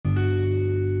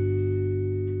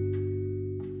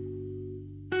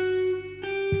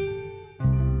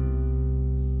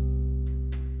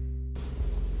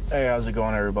Hey, how's it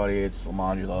going, everybody? It's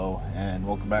Lemongello, and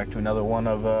welcome back to another one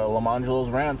of Lemongello's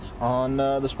rants on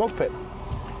the smoke pit.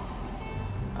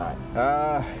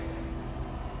 Alright,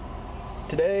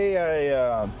 today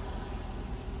I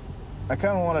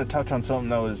kind of want to touch on something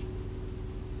that was,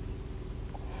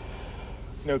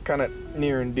 kind of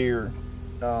near and dear,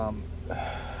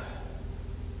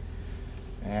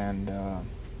 and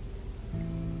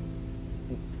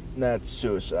that's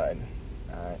suicide.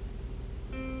 Alright.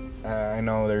 I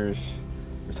know there's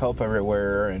help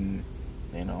everywhere, and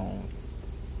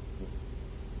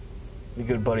the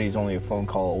good buddy's only a phone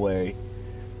call away.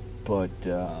 But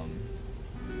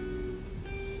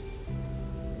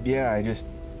yeah, I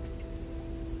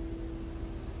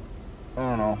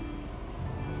don't know.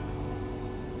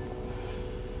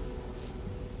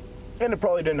 And it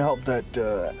probably didn't help that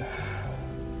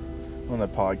on the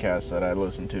podcast that I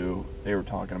listened to, they were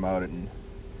talking about it,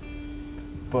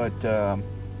 but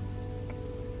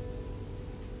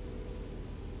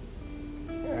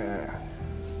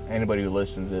anybody who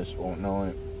listens to this won't know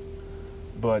it,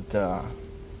 but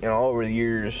over the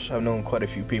years I've known quite a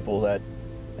few people that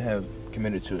have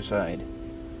committed suicide.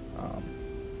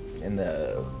 In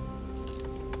the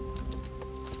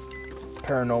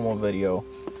paranormal video,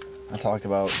 I talked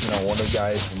about one of the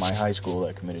guys from my high school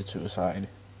that committed suicide,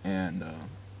 and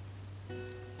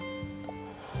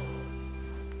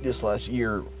just last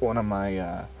year, one of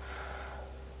my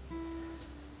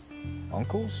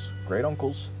great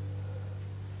uncles.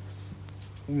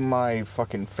 My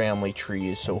fucking family tree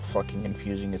is so fucking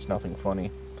confusing, it's nothing funny.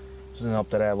 It doesn't help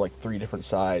that I have like 3 different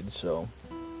sides, so.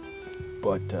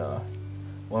 But,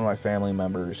 one of my family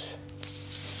members,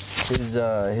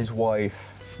 his wife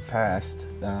passed,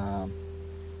 either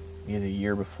a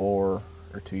year before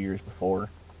or 2 years before,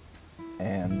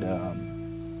 and,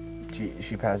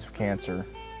 she passed of cancer,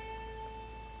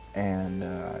 and,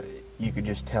 you could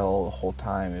just tell the whole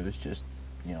time it was just,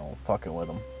 fucking with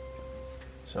him,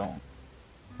 so.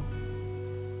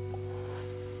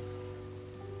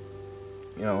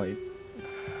 It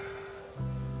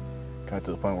got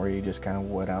to the point where he just kind of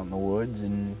went out in the woods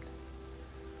and,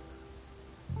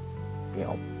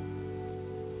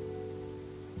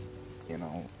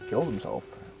 killed himself,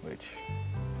 which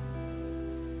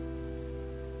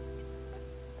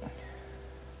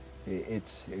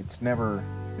it's never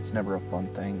a fun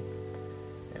thing,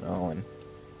 and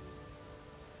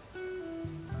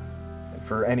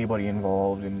for anybody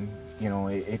involved, and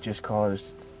it just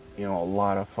caused a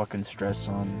lot of fucking stress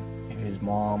on his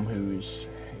mom, who's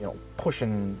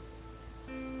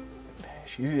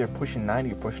she's either pushing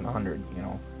 90 or pushing 100.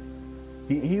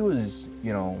 He was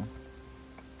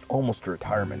almost to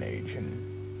retirement age,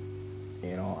 and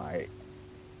I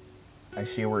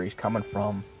see where he's coming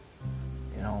from.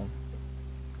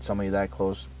 Somebody that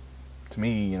close to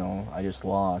me, I just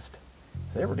lost.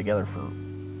 They were together for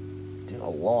a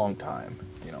long time,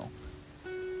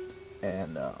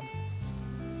 and I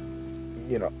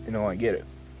get it,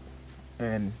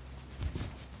 and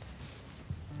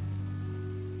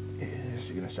this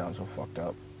is gonna sound so fucked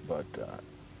up, but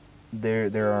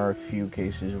there are a few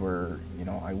cases where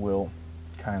I will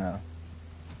kind of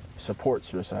support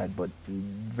suicide, but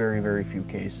very, very few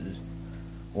cases.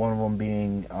 One of them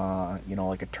being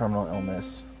like a terminal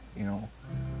illness,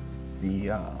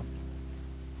 the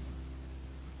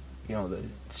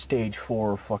stage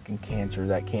 4 fucking cancer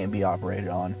that can't be operated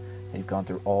on. They've gone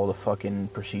through all the fucking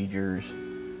procedures,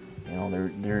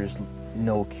 there's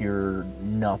no cure,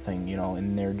 nothing,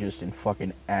 and they're just in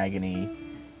fucking agony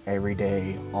every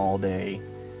day, all day,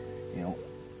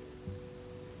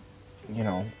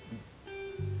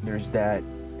 there's that,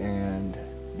 and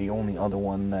the only other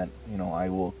one that, I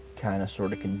will kind of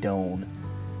sort of condone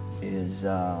is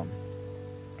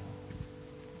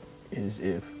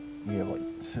if you have like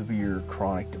severe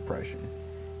chronic depression,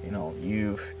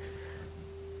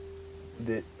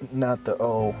 not the,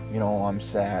 I'm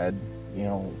sad,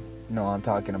 no, I'm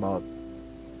talking about,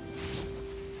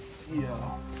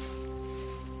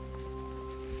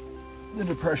 the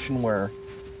depression where,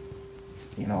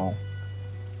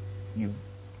 you've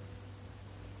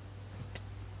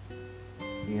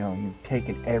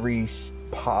taken every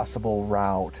possible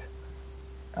route,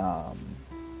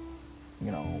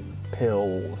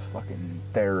 pills, fucking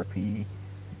therapy,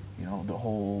 the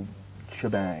whole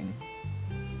shebang.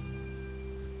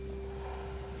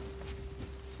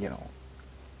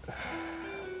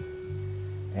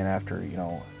 And after,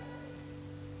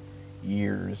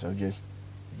 years of just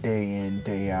day in,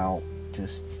 day out,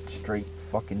 just straight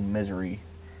fucking misery,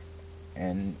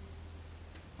 and,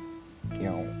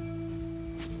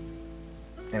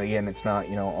 and again, it's not,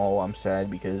 oh, I'm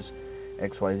sad because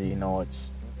XYZ,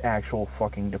 it's actual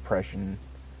fucking depression,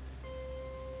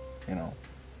 you know,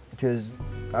 because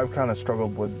I've kind of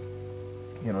struggled with,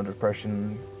 you know,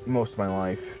 depression most of my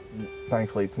life.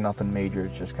 Thankfully, it's nothing major.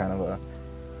 It's just kind of a,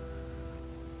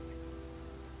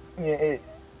 it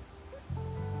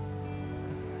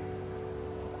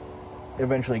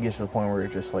eventually gets to the point where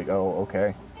it's just like, oh,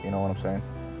 okay, you know what I'm saying?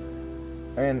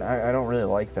 And I don't really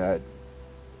like that,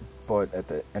 but at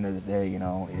the end of the day, you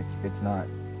know, it's not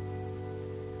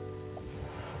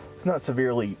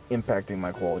severely impacting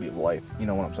my quality of life, you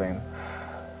know what I'm saying?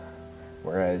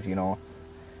 Whereas, you know,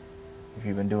 if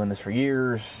you've been doing this for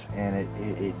years and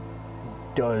it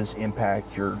does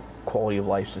impact your quality of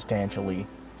life substantially,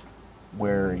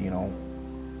 where, you know,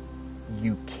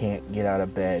 you can't get out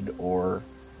of bed, or,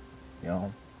 you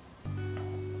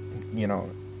know,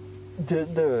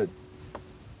 the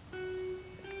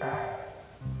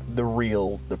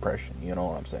real depression, you know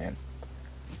what I'm saying?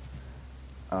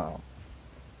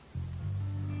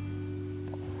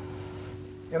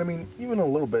 And I mean, even a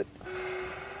little bit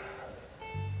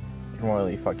can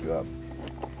really fuck you up.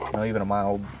 You know, even a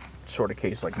mild sort of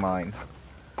case like mine,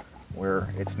 where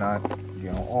it's not,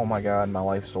 you know, oh my god, my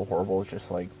life's so horrible. It's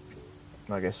just like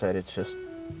I said, it's just,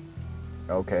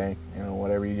 okay, you know,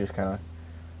 whatever, you just kind of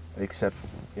accept,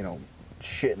 you know,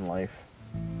 shit in life.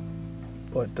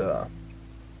 But, you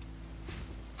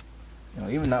know,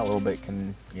 even that little bit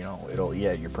can, you know, it'll eat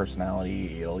at your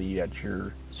personality, it'll eat at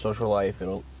your social life,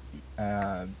 it'll,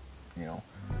 you know,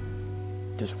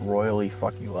 just royally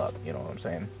fuck you up, you know what I'm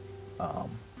saying?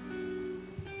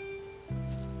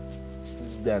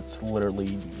 That's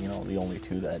literally, you know, the only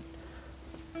two that,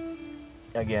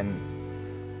 again,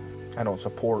 I don't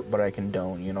support, but I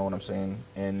condone, you know what I'm saying?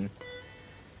 And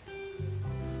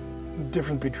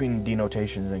difference between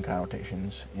denotations and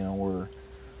connotations, you know, where,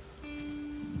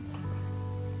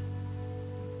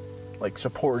 like,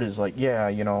 support is like, yeah,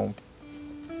 you know,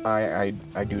 I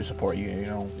do support you, you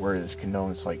know, whereas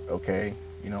condone is like, okay,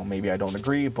 you know, maybe I don't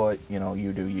agree, but, you know,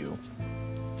 you do you.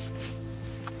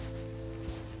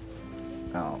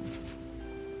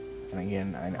 And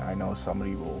again, I know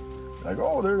somebody will be like,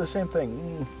 oh, they're the same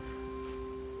thing.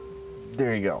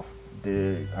 There you go.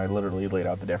 I literally laid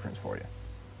out the difference for you.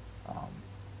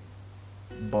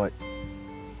 But,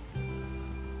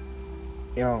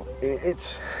 you know,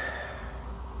 it's...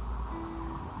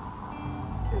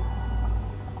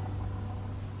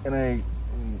 And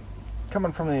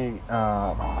coming from the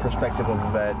perspective of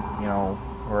a vet, you know,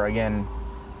 where, again,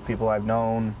 people I've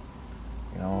known,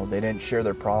 you know, they didn't share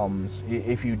their problems.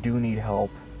 If you do need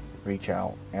help, reach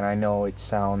out. And I know it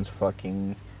sounds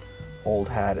fucking old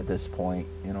hat at this point,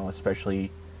 you know,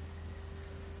 especially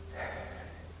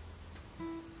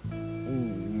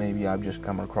maybe I've just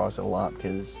come across it a lot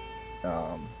because,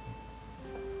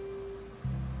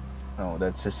 no,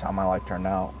 that's just how my life turned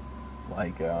out.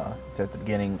 Like, it's at the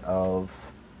beginning of,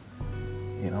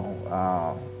 you know,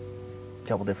 a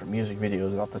couple different music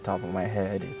videos off the top of my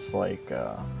head. It's like,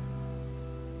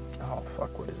 oh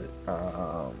fuck, what is it?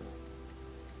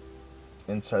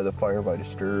 Inside the Fire by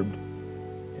Disturbed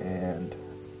and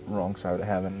Wrong Side of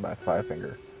Heaven by Five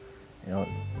Finger. You know,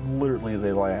 literally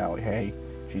they lay out, hey,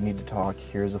 if you need to talk,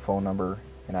 here's a phone number,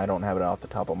 and I don't have it off the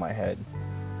top of my head.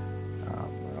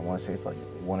 I want to say it's like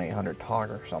 1-800-TALK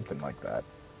or something like that.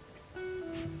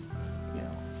 You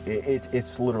know,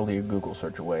 it's literally a Google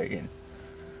search away,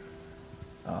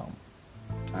 and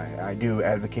I do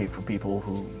advocate for people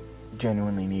who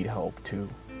genuinely need help to,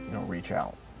 you know, reach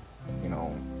out. You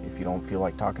know, if you don't feel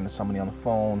like talking to somebody on the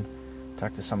phone,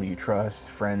 talk to somebody you trust,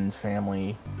 friends,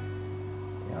 family,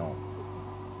 you know,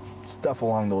 stuff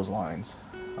along those lines.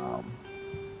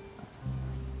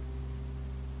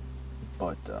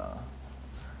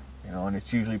 You know, and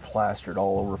it's usually plastered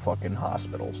all over fucking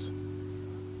hospitals,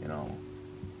 you know.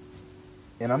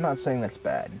 And I'm not saying that's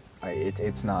bad.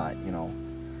 It's not, you know.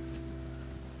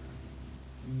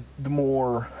 The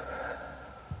more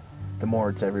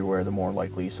it's everywhere, the more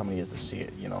likely somebody is to see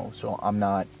it, you know. So I'm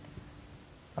not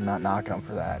knocking them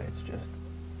for that. It's just,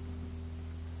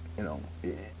 you know,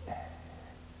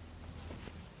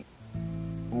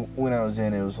 when I was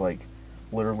in, it was like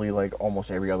literally like almost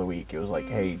every other week. It was like,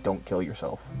 hey, don't kill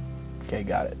yourself. Okay,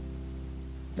 got it.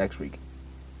 Next week,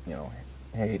 you know,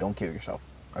 hey, don't kill yourself.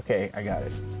 Okay, I got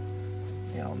it.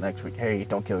 You know, next week, hey,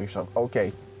 don't kill yourself.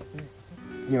 Okay,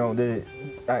 you know,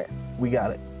 we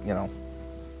got it. You know.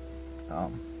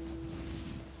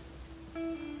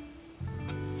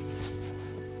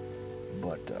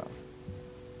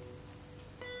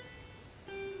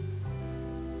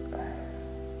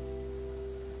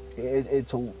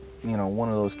 It's a, you know, one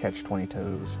of those catch-22s,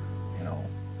 you know.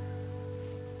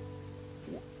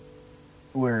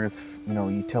 where if,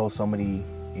 you tell somebody,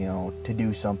 to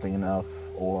do something enough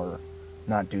or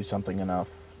not do something enough,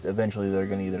 eventually they're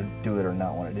going to either do it or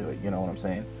not want to do it. You know what I'm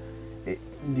saying?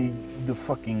 The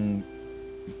fucking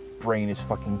brain is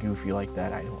fucking goofy like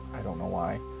that. I don't know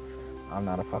why. I'm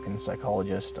not a fucking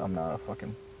psychologist. I'm not a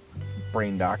fucking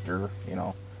brain doctor.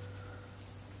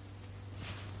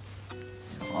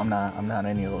 I'm not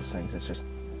any of those things. It's just,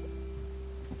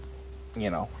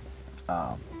 it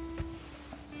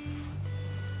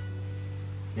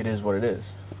is what it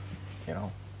is.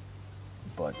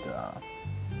 But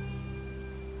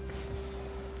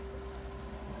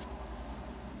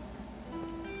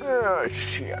oh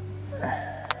shit.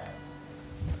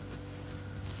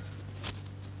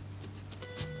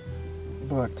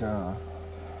 But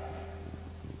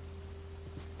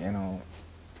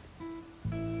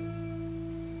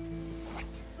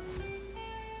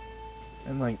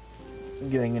and like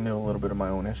getting into a little bit of my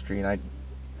own history, and I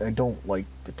don't like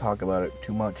to talk about it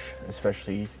too much,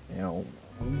 especially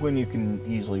when you can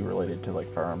easily relate it to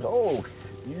like firearms. Oh,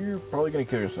 you're probably gonna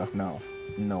kill yourself. No,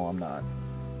 I'm not.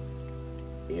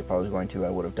 If I was going to, I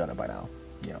would have done it by now.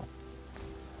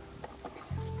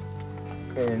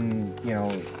 And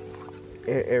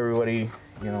everybody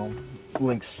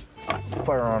links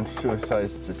firearm suicide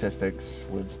statistics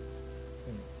with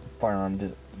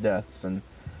firearm deaths, and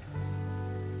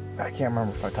I can't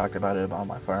remember if I talked about it on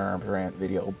my firearms rant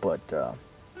video, but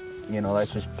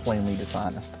that's just plainly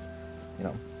dishonest.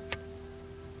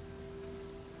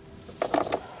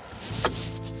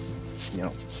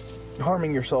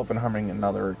 Harming yourself and harming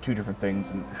another are two different things,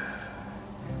 and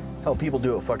hell, people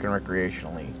do it fucking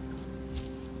recreationally,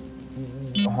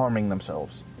 harming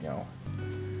themselves.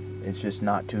 It's just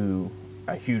not to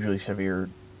a hugely severe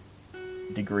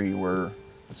degree where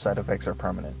the side effects are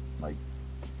permanent. Like,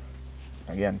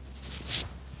 again,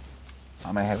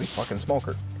 I'm a heavy fucking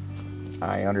smoker.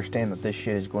 I understand that this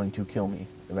shit is going to kill me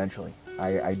eventually.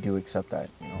 I do accept that,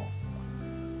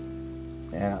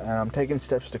 and I'm taking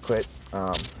steps to quit.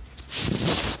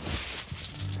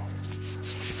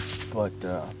 But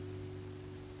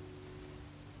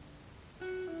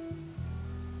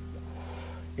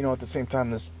at the same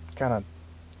time, this kind of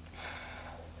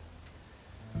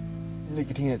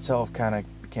nicotine itself kind of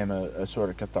became a sort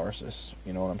of catharsis.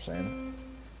 You know what I'm saying?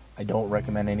 I don't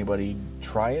recommend anybody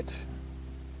try it,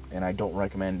 and I don't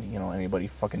recommend anybody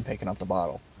fucking picking up the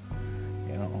bottle.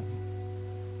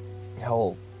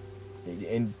 Hell,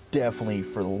 and definitely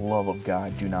for the love of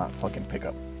God, do not fucking pick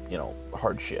up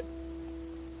hard shit.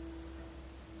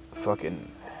 Fucking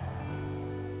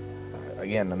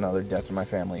again, another death in my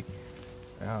family.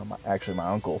 Actually, my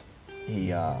uncle,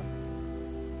 he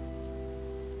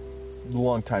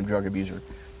long-time drug abuser.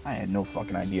 I had no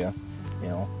fucking idea.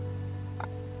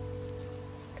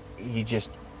 He just,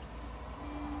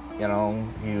 he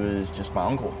was just my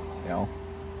uncle.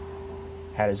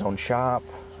 Had his own shop.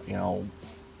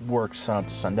 Worked sun up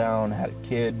to sundown. Had a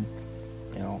kid.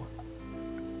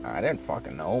 I didn't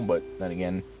fucking know, but then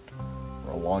again,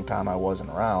 for a long time I wasn't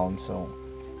around, so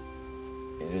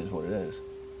it is what it is.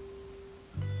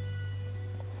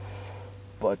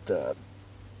 But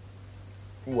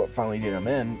what finally did him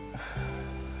in,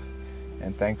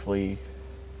 and thankfully,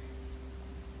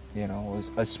 was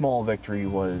a small victory,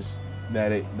 was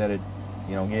that it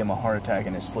gave him a heart attack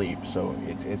in his sleep. So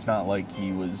it's not like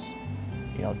he was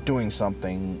doing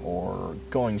something or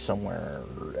going somewhere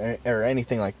or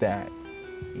anything like that.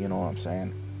 You know what I'm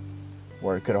saying?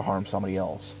 Where it could have harmed somebody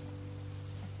else.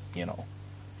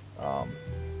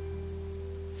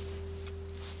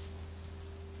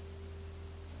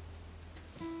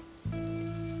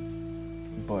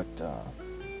 But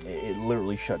it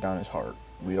literally shut down his heart.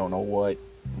 We don't know what.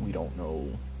 We don't know.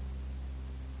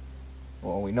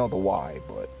 Well, we know the why,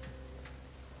 but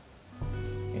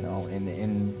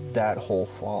in that whole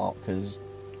fallout, because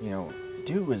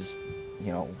dude was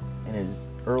in his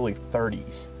early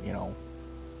 30s.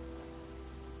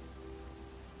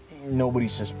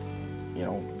 Nobody's just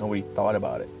nobody thought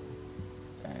about it,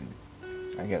 and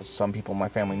I guess some people in my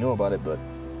family knew about it, but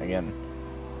again,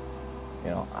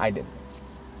 I didn't.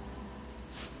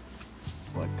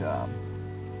 But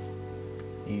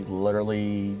he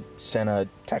literally sent a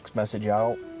text message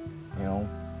out,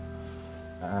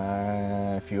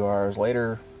 a few hours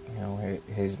later,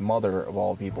 his mother, of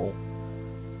all people,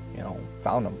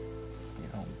 found him,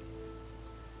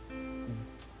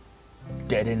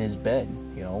 dead in his bed,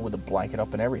 with a blanket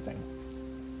up and everything.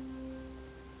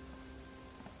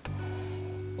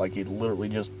 Like he'd literally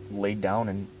just laid down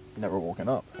and never woken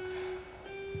up.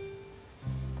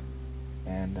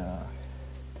 And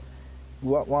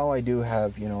while I do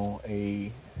have,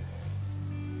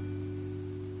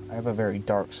 I have a very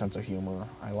dark sense of humor.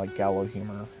 I like gallows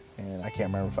humor, and I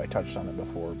can't remember if I touched on it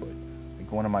before, but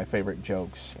like one of my favorite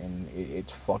jokes, and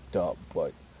it's fucked up,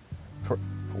 but for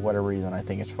whatever reason, I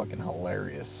think it's fucking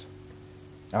hilarious.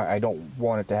 I don't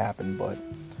want it to happen, but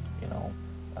you know,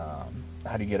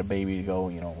 how do you get a baby to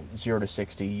go, 0 to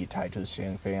 60? You tie it to the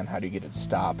ceiling fan. How do you get it to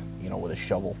stop? With a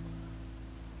shovel.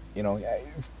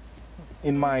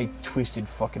 In my twisted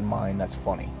fucking mind, that's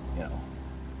funny.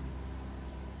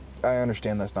 I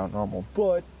understand that's not normal,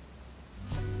 but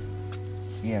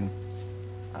again,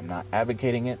 I'm not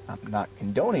advocating it. I'm not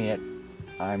condoning it.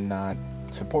 I'm not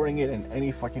supporting it in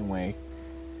any fucking way.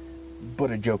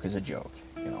 But a joke is a joke,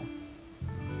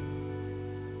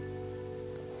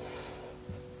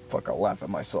 Fuck, I'll laugh at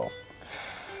myself.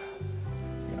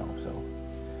 So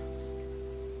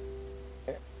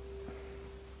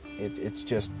it's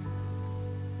just,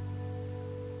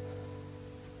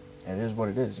 it is what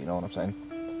it is. You know what I'm saying?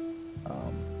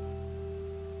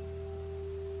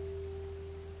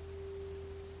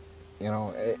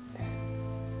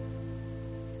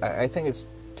 I think it's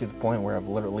to the point where I've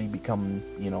literally become,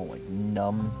 like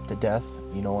numb to death.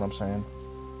 You know what I'm saying?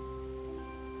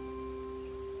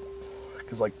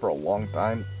 Because, like, for a long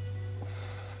time,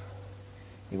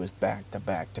 it was back to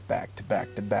back to back to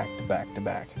back to back to back to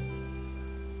back.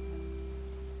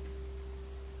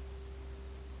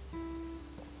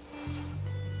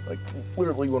 Like,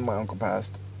 literally, when my uncle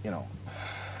passed,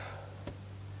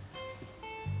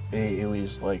 it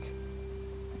was like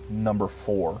number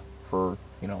 4 for,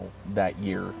 that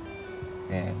year.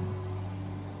 And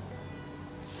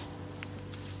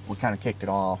what kind of kicked it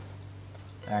off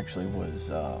actually was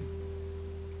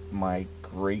my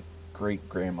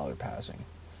great-great-grandmother passing.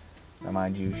 Now,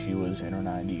 mind you, she was in her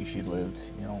 90s. She lived,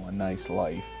 a nice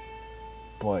life,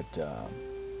 but, a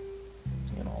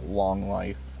long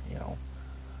life,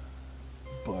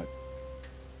 but,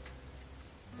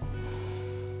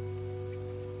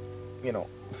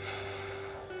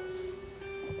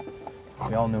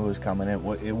 we all knew it was coming. It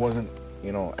wasn't,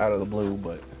 out of the blue,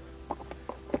 but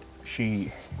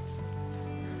she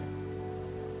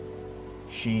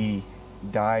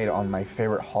died on my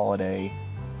favorite holiday.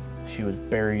 She was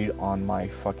buried on my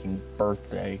fucking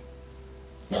birthday.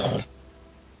 And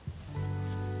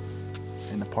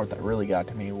the part that really got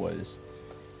to me was,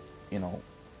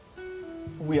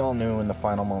 we all knew in the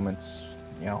final moments,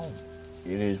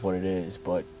 it is what it is,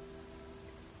 but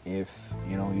if,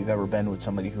 you've ever been with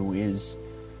somebody who is,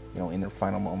 in their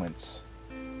final moments,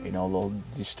 they'll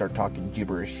just start talking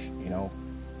gibberish,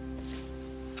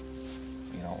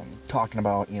 talking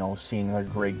about, seeing their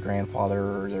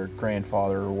great-grandfather or their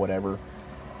grandfather or whatever,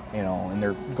 and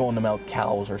they're going to milk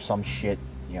cows or some shit,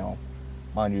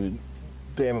 mind you,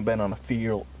 they haven't been on a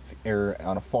field or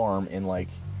on a farm in like,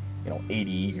 80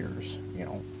 years,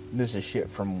 this is shit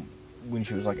from when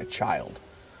she was like a child,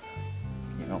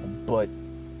 but,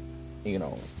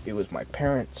 it was my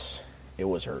parents, it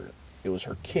was her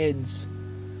kids,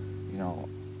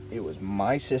 it was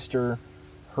my sister,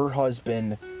 her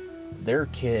husband, their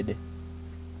kid,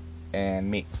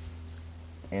 and me.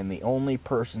 And the only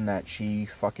person that she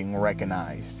fucking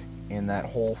recognized in that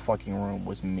whole fucking room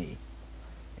was me.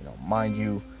 Mind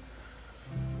you,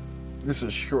 this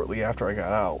is shortly after I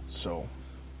got out, so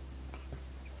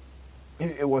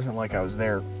it wasn't like I was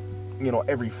there,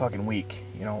 every fucking week,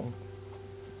 and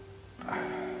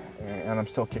I'm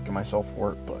still kicking myself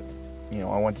for it, but,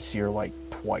 I went to see her like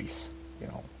twice,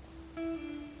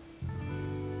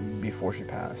 before she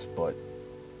passed, but,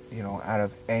 out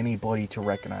of anybody to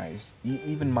recognize,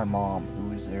 even my mom, who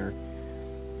was there,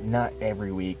 not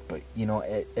every week, but,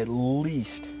 at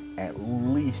least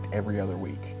every other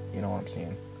week, you know what I'm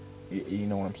saying? You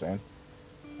know what I'm saying?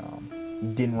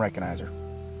 Didn't recognize her.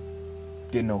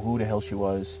 Didn't know who the hell she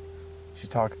was. She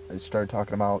started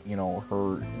talking about,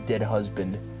 her dead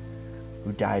husband,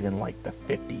 who died in like the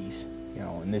 50s,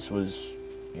 and this was,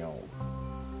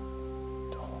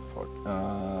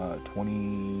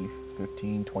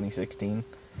 2015, 2016,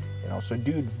 so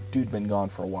dude been gone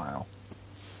for a while.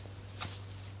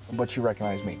 But she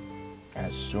recognized me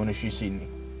as soon as she seen me,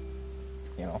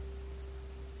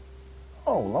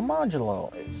 Oh,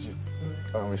 Lemongello.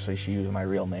 Obviously she used my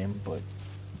real name, but,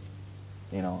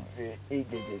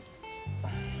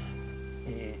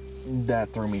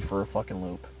 that threw me for a fucking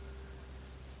loop.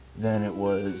 Then it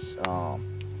was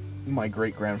my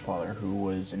great-grandfather, who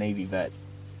was a Navy vet,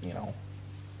 he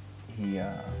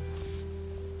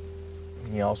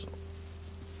also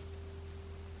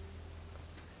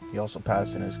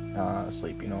passed in his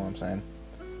sleep, you know what I'm saying?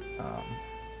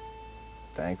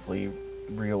 Thankfully,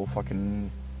 real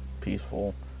fucking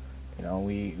peaceful.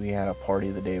 We had a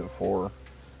party the day before,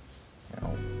 you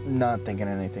know, not thinking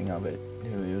anything of it.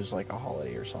 It was like a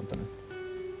holiday or something.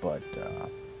 But, you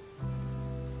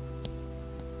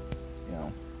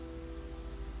know,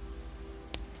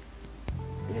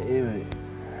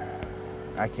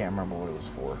 I can't remember what it was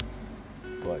for.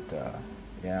 But,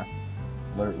 yeah,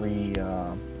 literally,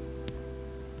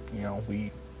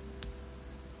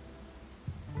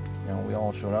 we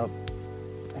all showed up.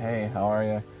 Hey, how are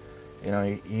you? You know,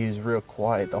 he's real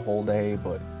quiet the whole day,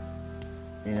 but,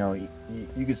 you know,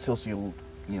 you could still see, you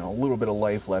know, a little bit of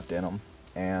life left in him.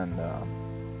 And,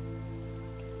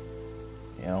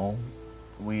 you know,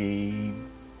 he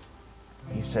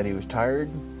said he was tired.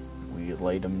 We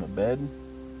laid him to bed,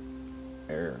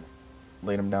 or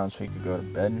laid him down so he could go to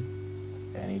bed,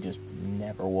 and he just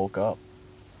never woke up.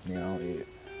 You know,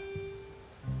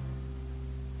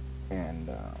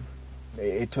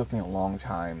 it took me a long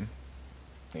time,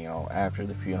 you know, after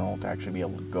the funeral to actually be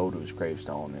able to go to his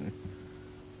gravestone. And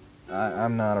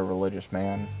I'm not a religious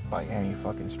man by any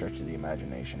fucking stretch of the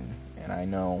imagination, and I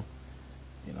know,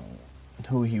 you know,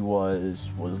 who he was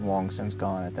long since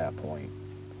gone at that point.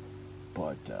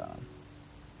 But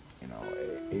you know,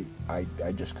 I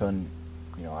just couldn't,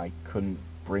 you know, I couldn't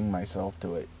bring myself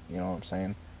to it. You know what I'm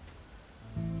saying?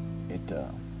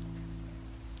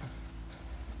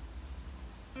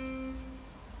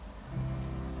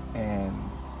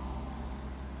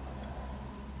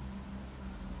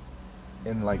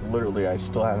 And like literally, I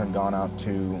still haven't gone out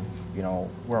to, you know,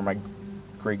 where my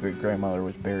great-great-grandmother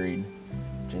was buried,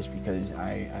 just because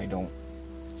I don't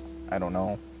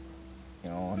know, you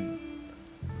know. And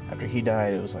after he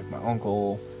died, it was like my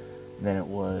uncle, then it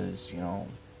was, you know,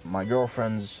 my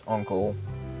girlfriend's uncle,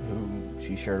 who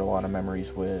she shared a lot of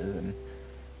memories with, and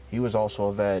he was also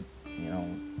a vet, you know.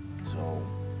 So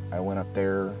I went up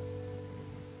there.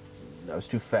 I was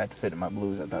too fat to fit in my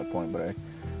blues at that point, but I,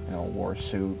 you know, wore a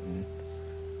suit and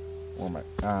wore my,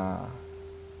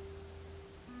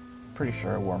 pretty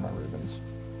sure I wore my ribbons,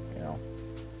 you know.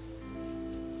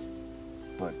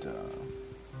 But,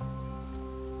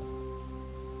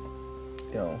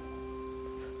 you know,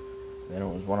 then it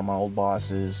was one of my old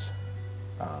bosses.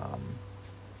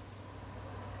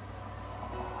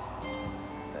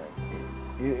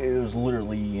 It was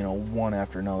literally, you know, one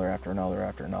after another, after another,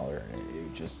 after another.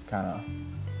 It just kind of...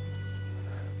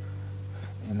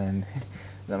 And then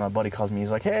my buddy calls me. He's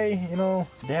like, hey, you know,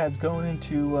 Dad's going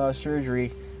into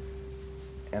surgery.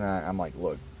 And I'm like,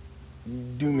 look,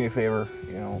 do me a favor,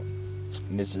 you know,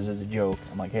 and this is as a joke.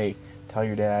 I'm like, hey, tell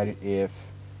your dad if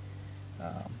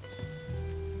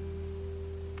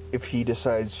he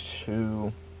decides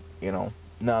to, you know,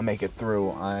 not make it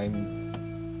through, I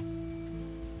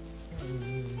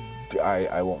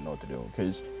won't know what to do,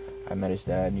 because I met his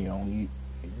dad, you know,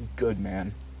 good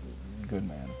man, you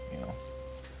know,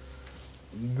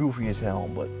 goofy as hell,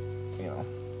 but, you know,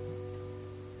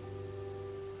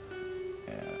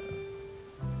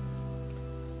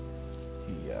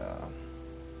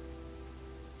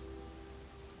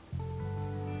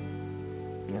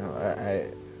 you know,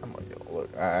 I'm like,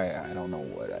 look, I don't know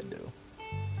what I'd do.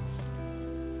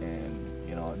 And,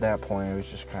 you know, at that point, it was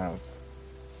just kind of,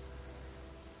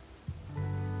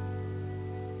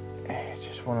 it's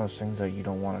just one of those things that you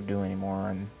don't want to do anymore.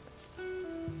 And,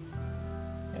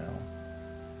 you know,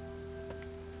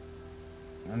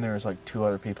 and there's like two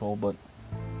other people, but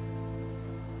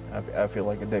I feel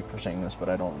like a dick for saying this, but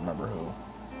I don't remember who.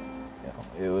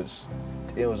 You know,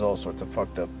 it was all sorts of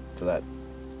fucked up for that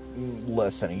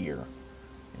less than a year.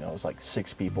 You know, it was like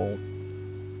 6 people.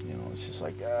 You know, it's just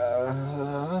like, you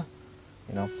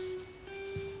know.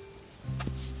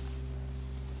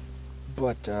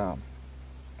 But,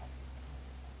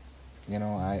 you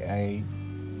know, I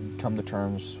come to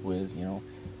terms with, you know,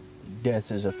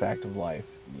 death is a fact of life.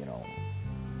 You know,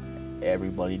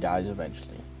 everybody dies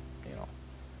eventually. You know,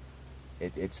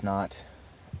 it's not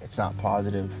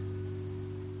positive,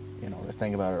 you know, to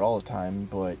think about it all the time,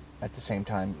 but at the same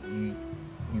time,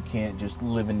 you can't just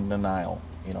live in denial.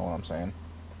 You know what I'm saying?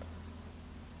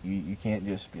 You can't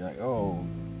just be like, oh,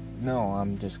 no,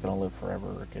 I'm just gonna live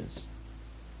forever, because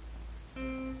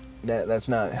that's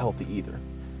not healthy either.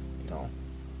 You know,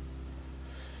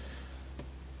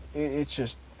 it's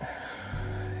just,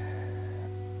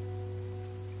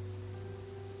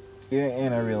 yeah.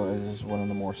 And I realize this is one of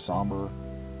the more somber,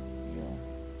 you know,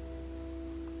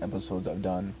 episodes I've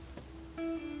done.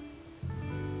 What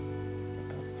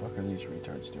the fuck are these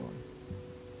retards doing?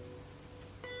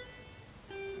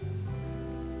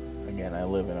 Again, I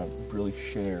live in a really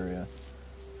shit area.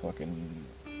 Fucking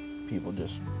people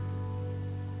just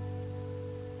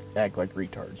act like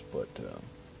retards, but you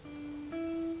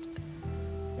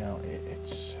know,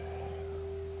 it's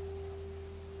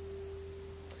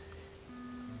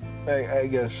I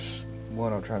guess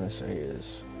what I'm trying to say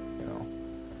is,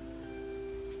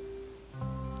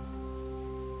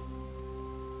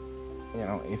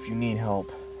 if you need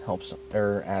help,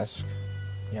 or ask,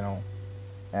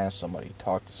 ask somebody,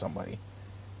 talk to somebody,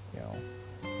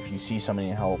 if you see somebody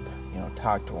in help,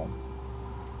 talk to them,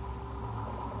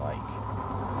 like,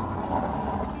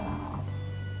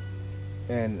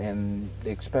 and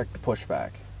expect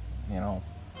pushback,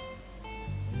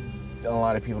 a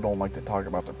lot of people don't like to talk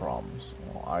about their problems,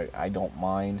 I don't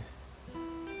mind,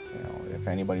 if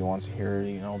anybody wants to hear,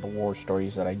 the war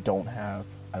stories that I don't have,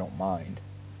 I don't mind,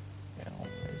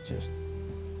 it's just,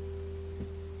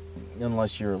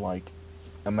 unless you're like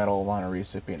a Medal of Honor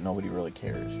recipient, nobody really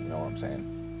cares, you know what I'm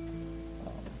saying?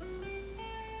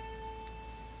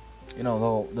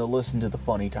 They'll listen to the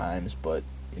funny times, but,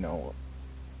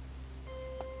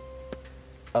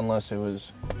 unless it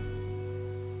was,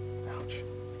 ouch,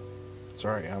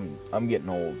 sorry, I'm getting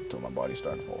old, so my body's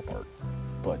starting to fall apart,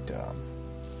 but,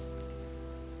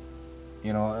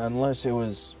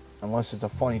 unless it's a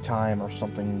funny time or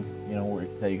something,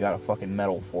 that you got a fucking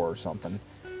medal for or something,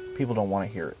 people don't want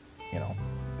to hear it,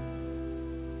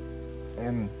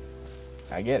 and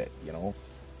I get it,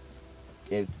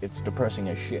 it's depressing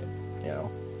as shit,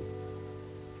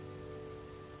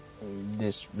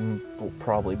 this will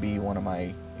probably be one of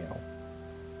my,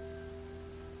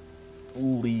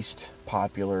 least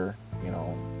popular,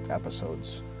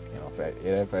 episodes,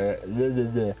 if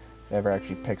it ever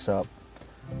actually picks up,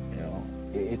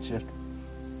 it's just,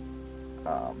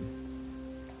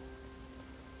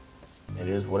 it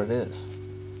is what it is.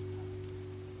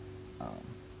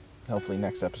 Hopefully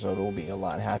next episode will be a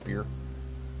lot happier.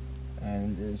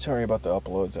 And sorry about the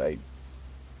uploads.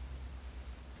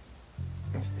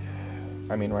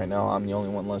 I mean, right now I'm the only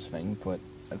one listening, but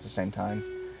at the same time,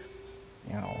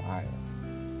 I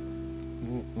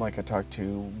talked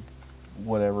to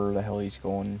whatever the hell he's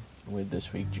going with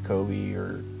this week, Jacoby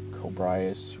or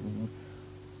Cobrias,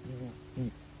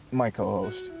 my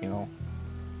co-host,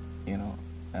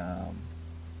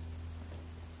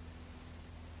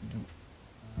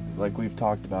 like we've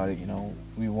talked about it,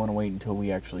 we want to wait until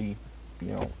we actually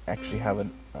have a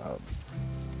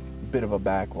bit of a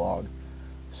backlog,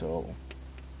 so,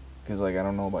 because, I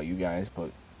don't know about you guys,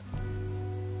 but,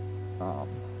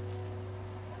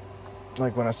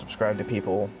 when I subscribe to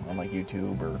people on,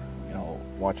 YouTube, or,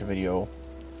 watch a video,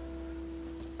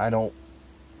 I don't,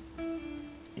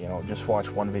 just watch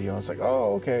one video, and it's like,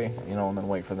 oh, okay, and then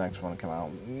wait for the next one to come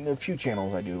out. A few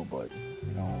channels I do, but,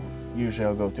 usually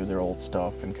I'll go through their old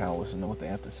stuff and kind of listen to what they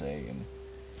have to say, and,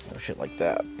 shit like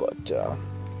that, but,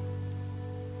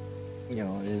 it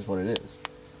is what it is.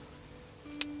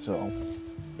 So,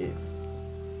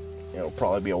 it'll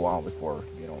probably be a while before,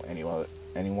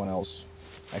 anyone else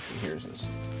actually hears this,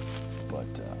 but,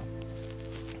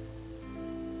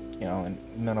 and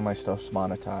none of my stuff's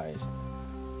monetized.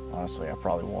 Honestly, I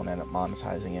probably won't end up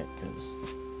monetizing it,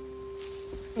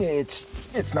 because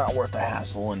it's not worth the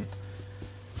hassle, and,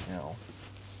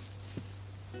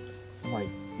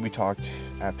 we talked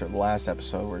after the last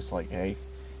episode where it's like, hey,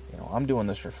 I'm doing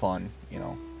this for fun,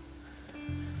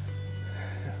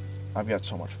 I've got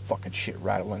so much fucking shit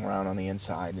rattling around on the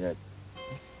inside that,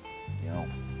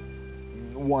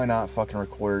 why not fucking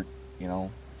record,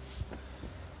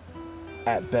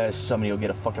 at best somebody will get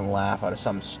a fucking laugh out of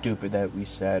something stupid that we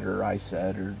said, or I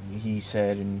said, or he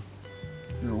said, and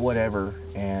or whatever,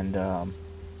 and,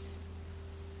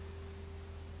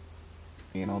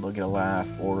 they'll get a laugh,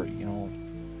 or,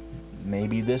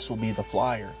 maybe this will be the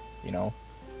flyer,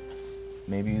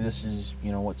 maybe this is,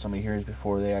 what somebody hears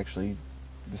before they actually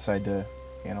decide to,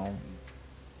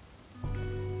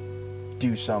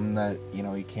 do something that,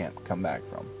 you can't come back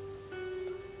from.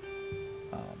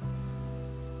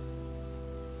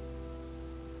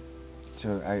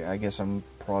 So I guess I'm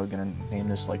probably gonna name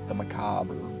this the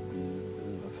macabre,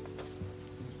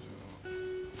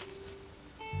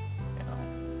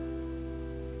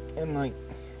 and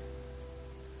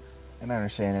and I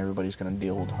understand everybody's gonna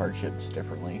deal with hardships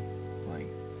differently.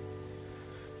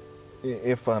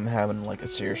 If I'm having a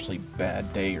seriously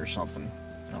bad day or something,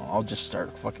 I'll just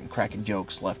start fucking cracking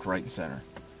jokes left, right, and center.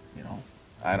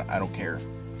 I don't care.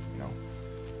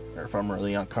 Or if I'm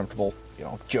really uncomfortable,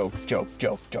 joke. And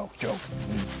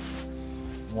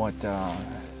what,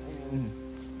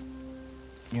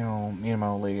 me and my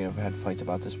old lady have had fights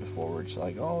about this before, where it's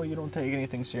like, oh, you don't take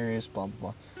anything serious, blah,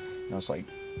 blah, blah. It's like,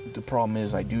 the problem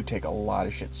is I do take a lot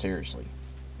of shit seriously,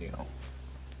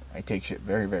 I take shit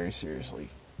very, very seriously.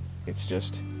 It's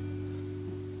just,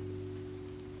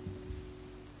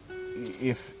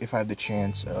 if I had the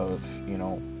chance of,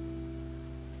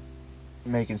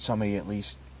 making somebody at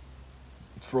least,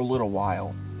 for a little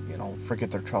while, forget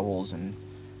their troubles and,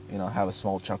 have a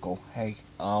small chuckle. Hey,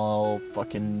 I'll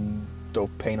fucking throw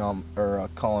paint on, or a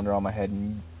colander on my head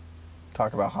and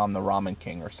talk about how I'm the ramen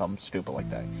king or something stupid like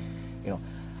that.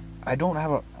 I don't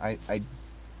have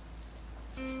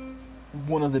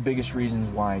one of the biggest reasons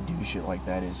why I do shit like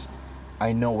that is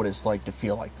I know what it's like to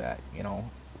feel like that,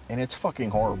 and it's fucking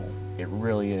horrible. It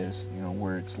really is,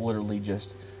 where it's literally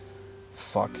just,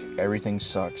 fuck, everything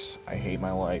sucks, I hate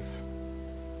my life.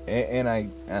 And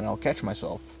I'll catch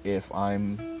myself if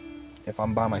I'm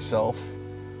by myself,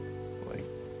 like,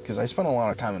 because I spend a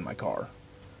lot of time in my car,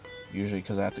 usually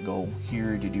because I have to go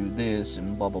here to do this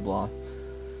and blah blah blah.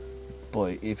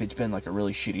 But if it's been like a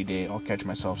really shitty day, I'll catch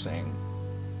myself saying,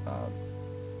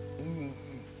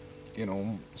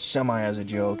 semi as a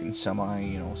joke and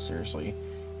semi, seriously,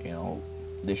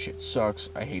 this shit sucks,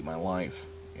 I hate my life,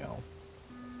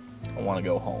 I want to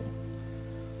go home,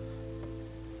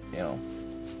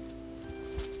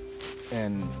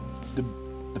 and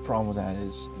the problem with that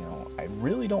is, I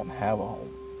really don't have a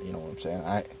home, you know what I'm saying?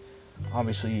 I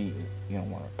obviously, where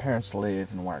my parents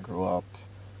live and where I grew up,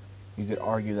 you could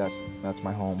argue that's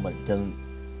my home, but it doesn't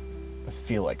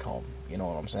feel like home, you know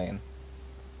what I'm saying?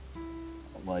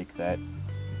 Like that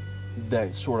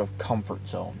sort of comfort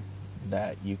zone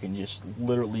that you can just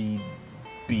literally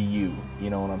be you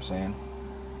know what I'm saying?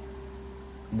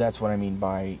 That's what I mean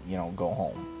by, go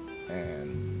home.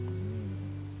 And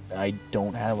I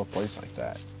don't have a place like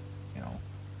that,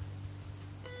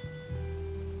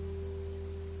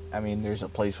 I mean, there's a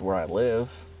place where I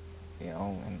live,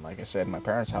 and like I said, my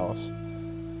parents' house.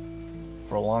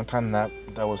 For a long time that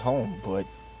was home, but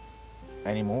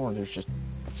anymore there's just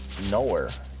nowhere,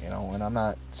 and I'm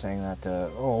not saying that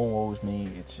woe is me,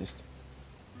 it's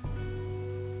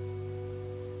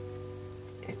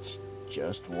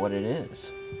just what it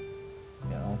is,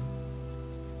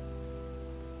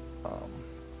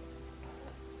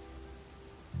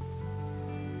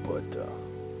 but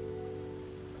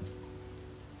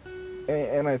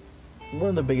one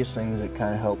of the biggest things that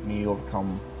kind of helped me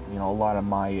overcome, a lot of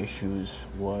my issues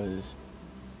was,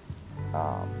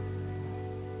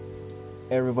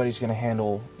 everybody's gonna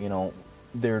handle,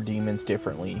 their demons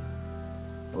differently,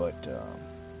 but,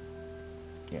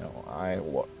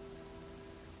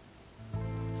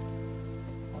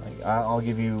 I'll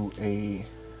give you a,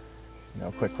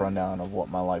 quick rundown of what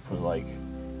my life was like,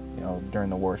 during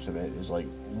the worst of it. Is like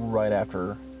right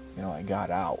after, I got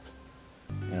out,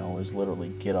 it was literally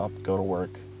get up, go to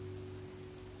work,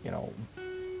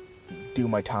 do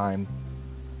my time,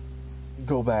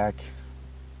 go back,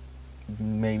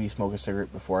 maybe smoke a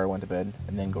cigarette before I went to bed,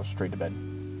 and then go straight to bed,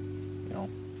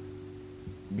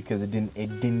 because it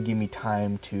didn't give me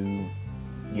time to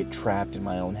get trapped in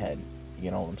my own head, you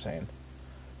know what I'm saying?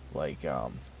 Like,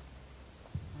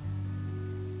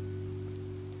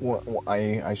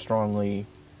 I strongly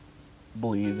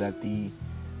believe that the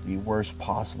worst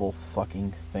possible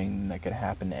fucking thing that could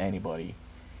happen to anybody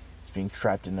is being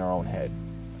trapped in their own head.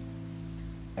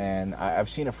 And I've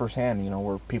seen it firsthand,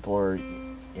 where people are,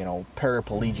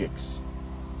 paraplegics.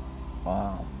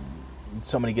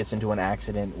 Somebody gets into an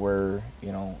accident where,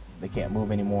 they can't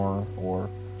move anymore, or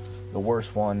the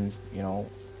worst one,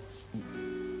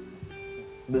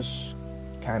 this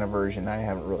kind of version I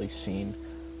haven't really seen,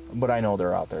 but I know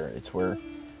they're out there. It's where,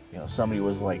 somebody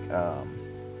was like, a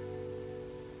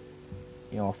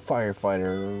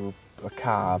firefighter, or a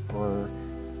cop, or,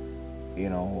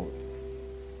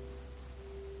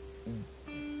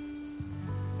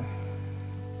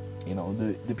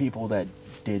 the people that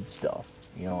did stuff,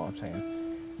 you know what I'm saying?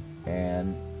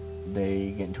 And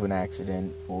they get into an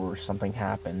accident or something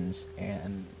happens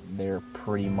and they're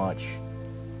pretty much,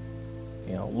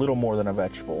 little more than a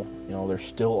vegetable. They're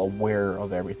still aware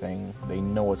of everything. They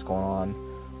know what's going on,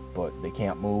 but they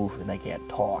can't move and they can't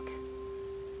talk.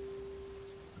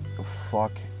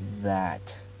 Fuck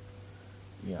that.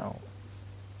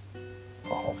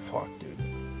 Oh, fuck, dude.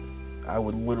 I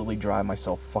would literally drive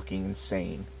myself fucking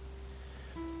insane.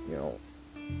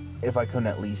 If I couldn't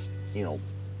at least,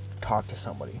 talk to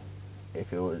somebody.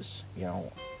 If it was,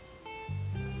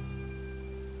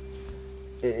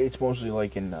 it's mostly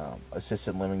like in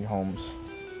assisted living homes,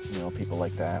 people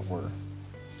like that where,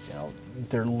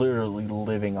 they're literally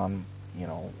living on,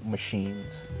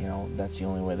 machines, that's the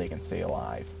only way they can stay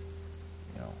alive,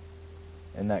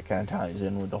 and that kind of ties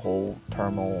in with the whole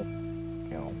terminal,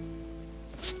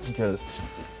 because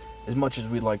as much as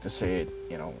we'd like to say it,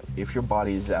 if your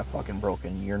body is that fucking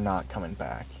broken, you're not coming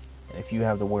back. And if you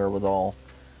have the wherewithal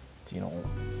to,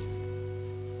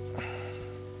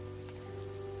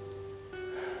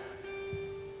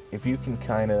 if you can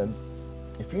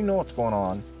if you know what's going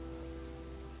on,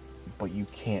 but you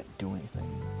can't do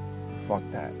anything. Fuck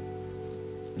that.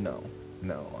 No,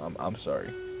 I'm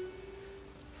sorry.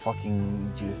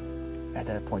 Fucking just, at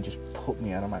that point, just put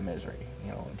me out of my misery.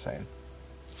 You know what I'm saying?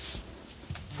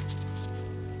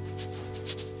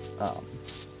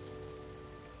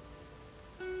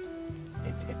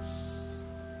 It's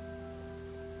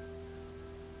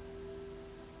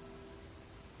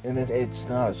and it's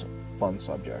not a fun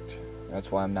subject.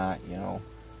 That's why I'm not,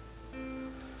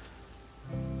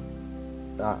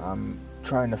 I'm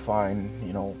trying to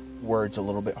find, words a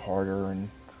little bit harder, and,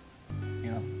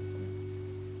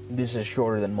 this is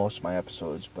shorter than most of my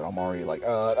episodes, but I'm already like, you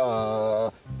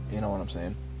know what I'm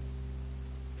saying?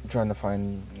 I'm trying to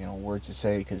find, words to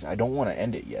say, because I don't want to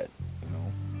end it yet,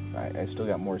 I still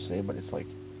got more to say, but it's like,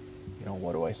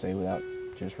 what do I say without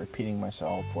just repeating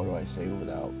myself? What do I say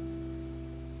without,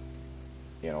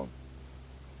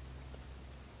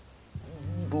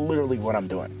 literally what I'm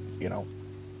doing,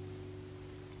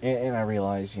 And I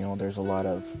realize, there's a lot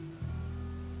of,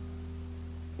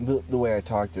 the way I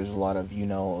talk, there's a lot of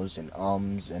you-knows and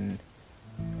ums and,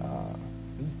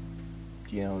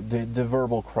 the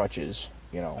verbal crutches,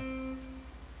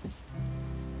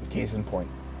 case in point.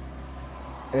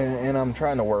 And I'm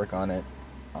trying to work on it.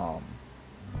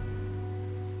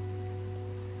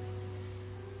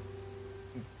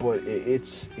 But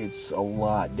it's a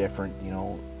lot different,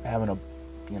 having a,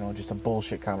 just a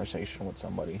bullshit conversation with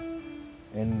somebody.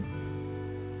 And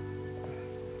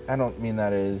I don't mean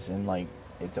that as in, like,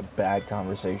 it's a bad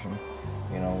conversation,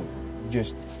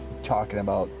 just talking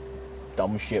about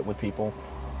dumb shit with people,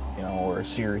 or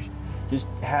serious, just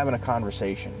having a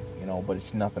conversation, but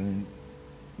it's nothing,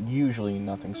 usually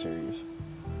nothing serious.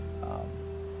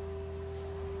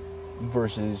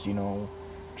 Versus,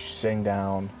 just sitting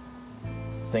down,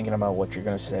 thinking about what you're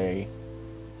going to say,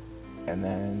 and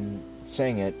then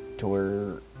saying it to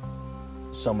where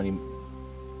somebody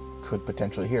could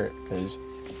potentially hear it. Because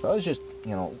if I was just,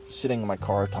 sitting in my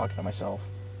car talking to myself,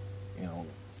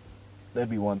 that'd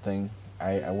be one thing.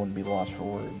 I wouldn't be lost for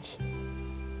words.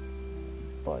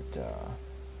 But,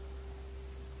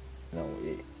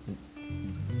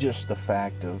 just the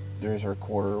fact of there's a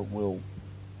recorder will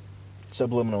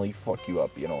subliminally fuck you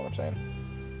up, you know what I'm saying?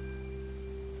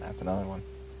 That's another one.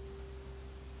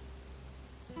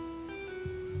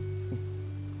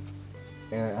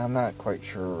 And I'm not quite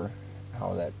sure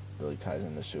how that really ties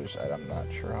into suicide. I'm not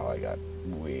sure how I got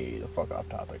way the fuck off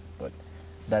topic, but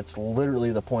that's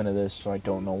literally the point of this, so I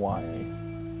don't know why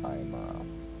I'm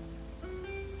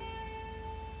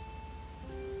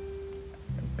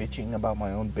bitching about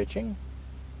my own bitching.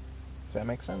 Does that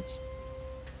make sense?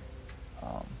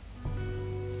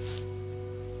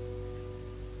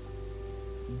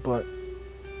 But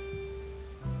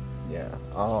yeah,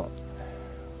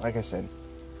 like I said,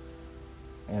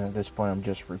 and at this point I'm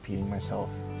just repeating myself.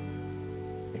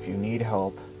 If you need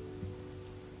help,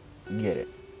 get it.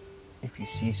 If you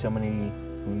see somebody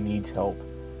who needs help,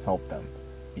 help them.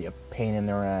 Be a pain in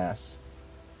their ass.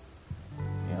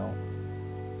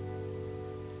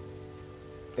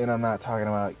 And I'm not talking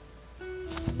about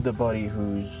the buddy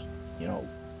who's,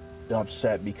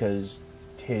 upset because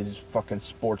his fucking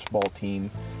sports ball team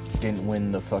didn't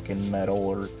win the fucking medal,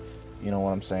 or, you know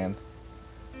what I'm saying?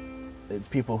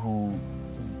 People who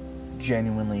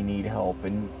genuinely need help,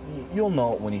 and you'll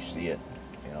know it when you see it,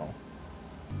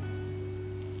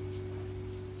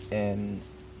 And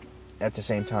at the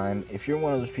same time, if you're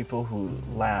one of those people who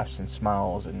laughs and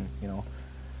smiles and,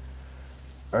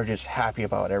 are just happy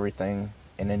about everything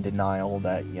and in denial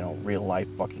that, real life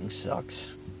fucking sucks,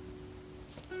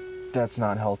 that's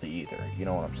not healthy either, you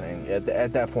know what I'm saying?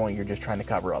 At that point, you're just trying to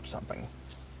cover up something,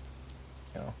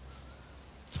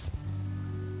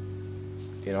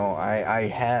 I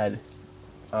had,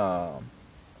 oh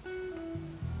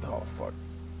fuck.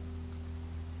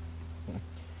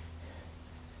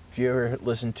 If you ever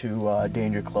listen to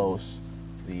Danger Close,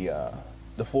 the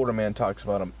Florida man talks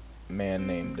about a man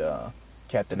named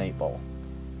Captain 8-Ball.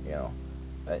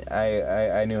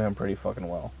 I knew him pretty fucking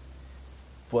well.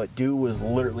 But dude was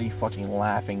literally fucking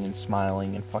laughing and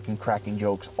smiling and fucking cracking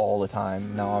jokes all the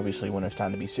time. Now obviously when it was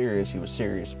time to be serious, he was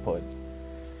serious, but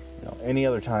any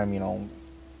other time,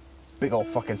 big old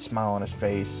fucking smile on his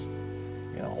face,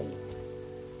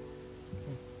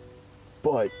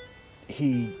 But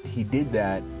he did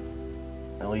that,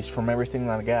 at least from everything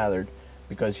that I gathered,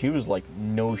 because he was like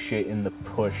no shit in the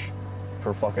push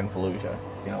for fucking Fallujah.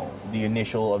 The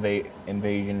initial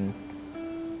invasion,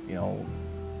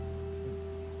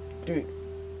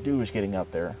 dude was getting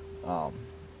up there.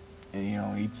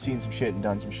 And he'd seen some shit and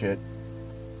done some shit.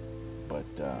 But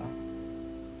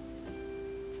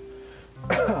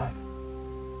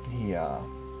he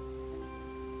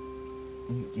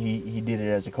he did it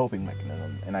as a coping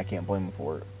mechanism, and I can't blame him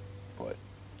for it. But,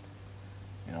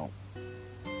 you know,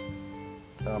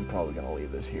 I'm probably going to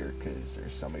leave this here because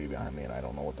there's somebody behind me and I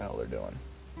don't know what the hell they're doing.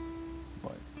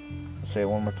 But I'll say it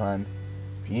one more time.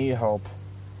 If you need help,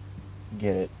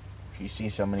 get it. If you see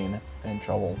somebody in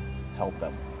trouble, help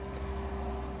them.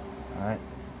 Alright?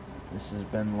 This has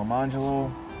been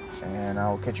Lemongello, and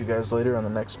I'll catch you guys later on the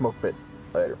next smoke bit.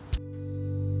 Later.